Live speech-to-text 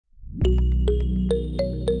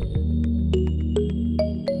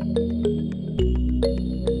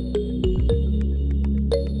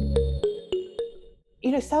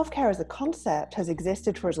self-care as a concept has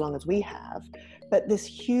existed for as long as we have, but this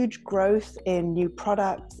huge growth in new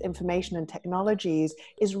products, information, and technologies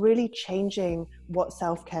is really changing what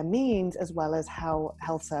self-care means, as well as how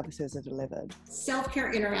health services are delivered.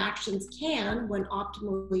 Self-care interactions can, when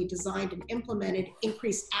optimally designed and implemented,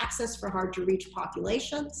 increase access for hard-to-reach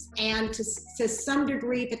populations, and to some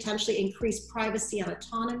degree, potentially increase privacy and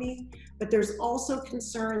autonomy. But there's also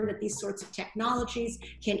concern that these sorts of technologies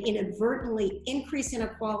can inadvertently increase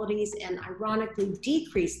inequalities and ironically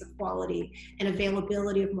decrease the quality and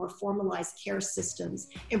availability of more formalized care systems,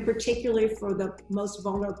 and particularly for the most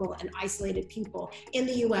vulnerable and isolated people in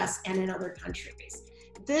the US and in other countries.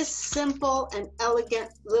 This simple and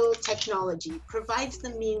elegant little technology provides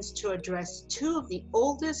the means to address two of the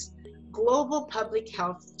oldest global public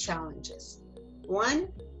health challenges. One,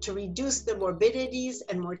 to reduce the morbidities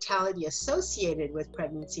and mortality associated with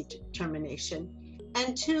pregnancy termination,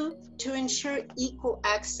 and two, to ensure equal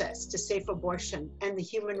access to safe abortion and the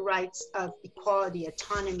human rights of equality,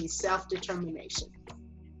 autonomy, self-determination.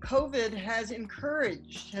 COVID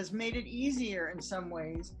has made it easier in some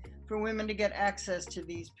ways for women to get access to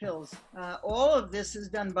these pills. All of this is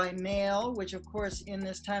done by mail, which of course in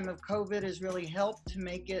this time of COVID has really helped to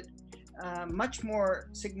make it much more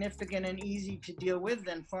significant and easy to deal with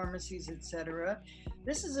than pharmacies, etc.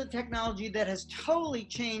 This is a technology that has totally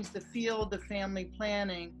changed the field of family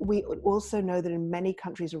planning. We also know that in many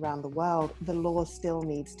countries around the world, the law still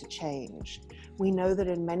needs to change. We know that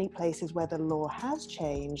in many places where the law has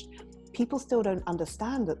changed, people still don't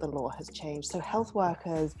understand that the law has changed. So health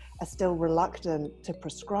workers are still reluctant to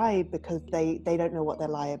prescribe because they don't know what their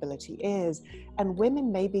liability is. And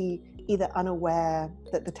women may be either unaware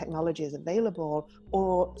that the technology is available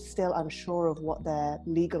or still unsure of what their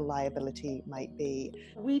legal liability might be.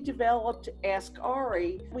 We developed Ask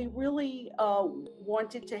Ari. We really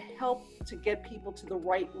wanted to help to get people to the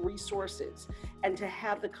right resources and to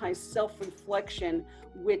have the kind of self-reflection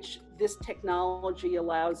which this technology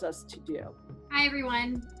allows us to do. Hi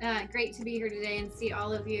everyone, great to be here today and see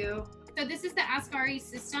all of you. So this is the Ask Ari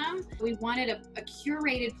system. We wanted a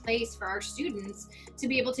curated place for our students to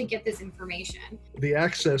be able to get this information. The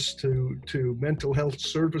access to mental health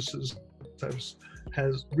services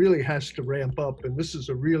has to ramp up, and this is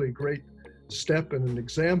a really great step and an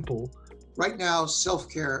example. Right now,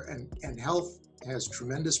 self-care and health has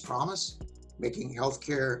tremendous promise, making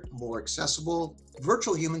healthcare more accessible.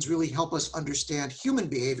 Virtual humans really help us understand human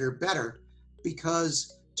behavior better,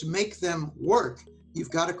 because to make them work,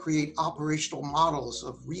 you've got to create operational models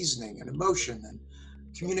of reasoning and emotion and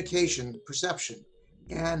communication, perception.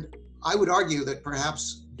 And I would argue that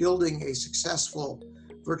perhaps building a successful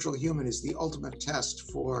virtual human is the ultimate test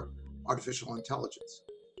for artificial intelligence.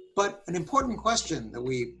 But an important question that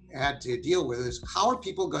we had to deal with is, how are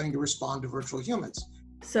people going to respond to virtual humans?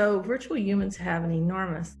 So virtual humans have an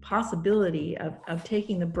enormous possibility of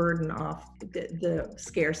taking the burden off the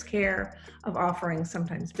scarce care, of offering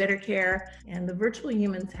sometimes better care, and the virtual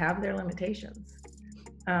humans have their limitations.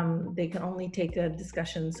 They can only take a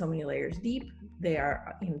discussion so many layers deep. They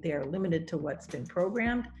are limited to what's been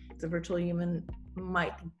programmed. The virtual human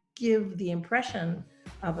might give the impression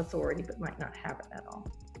of authority, but might not have it at all.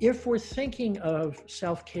 If we're thinking of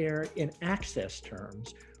self-care in access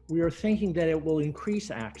terms, we are thinking that it will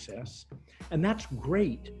increase access, and that's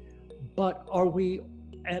great, but are we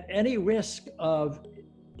at any risk of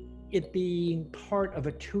it being part of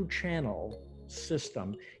a two-channel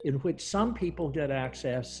system in which some people get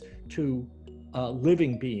access to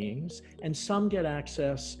living beings and some get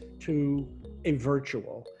access to a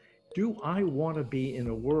virtual? Do I want to be in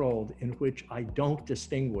a world in which I don't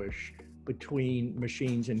distinguish between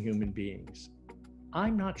machines and human beings?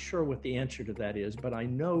 I'm not sure what the answer to that is, but I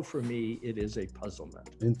know for me it is a puzzlement.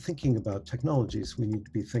 In thinking about technologies, we need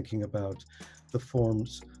to be thinking about the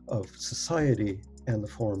forms of society and the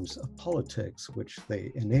forms of politics which they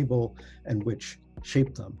enable and which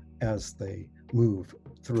shape them as they move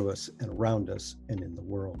through us and around us and in the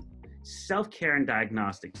world. Self-care and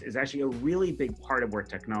diagnostics is actually a really big part of where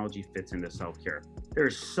technology fits into self-care.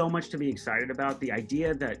 There's so much to be excited about. The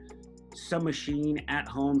idea that some machine at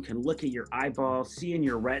home can look at your eyeball, see in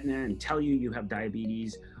your retina, and tell you have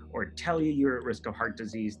diabetes or tell you're at risk of heart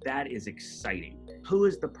disease, that is exciting. Who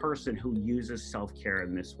is the person who uses self-care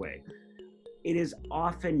in this way? It is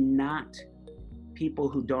often not people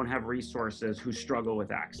who don't have resources, who struggle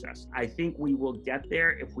with access. I think we will get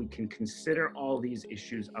there if we can consider all these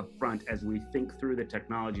issues up front as we think through the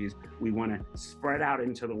technologies we want to spread out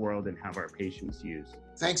into the world and have our patients use.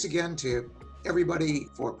 Thanks again to everybody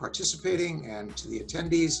for participating and to the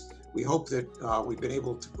attendees. We hope that we've been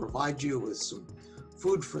able to provide you with some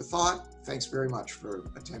food for thought. Thanks very much for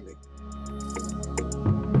attending.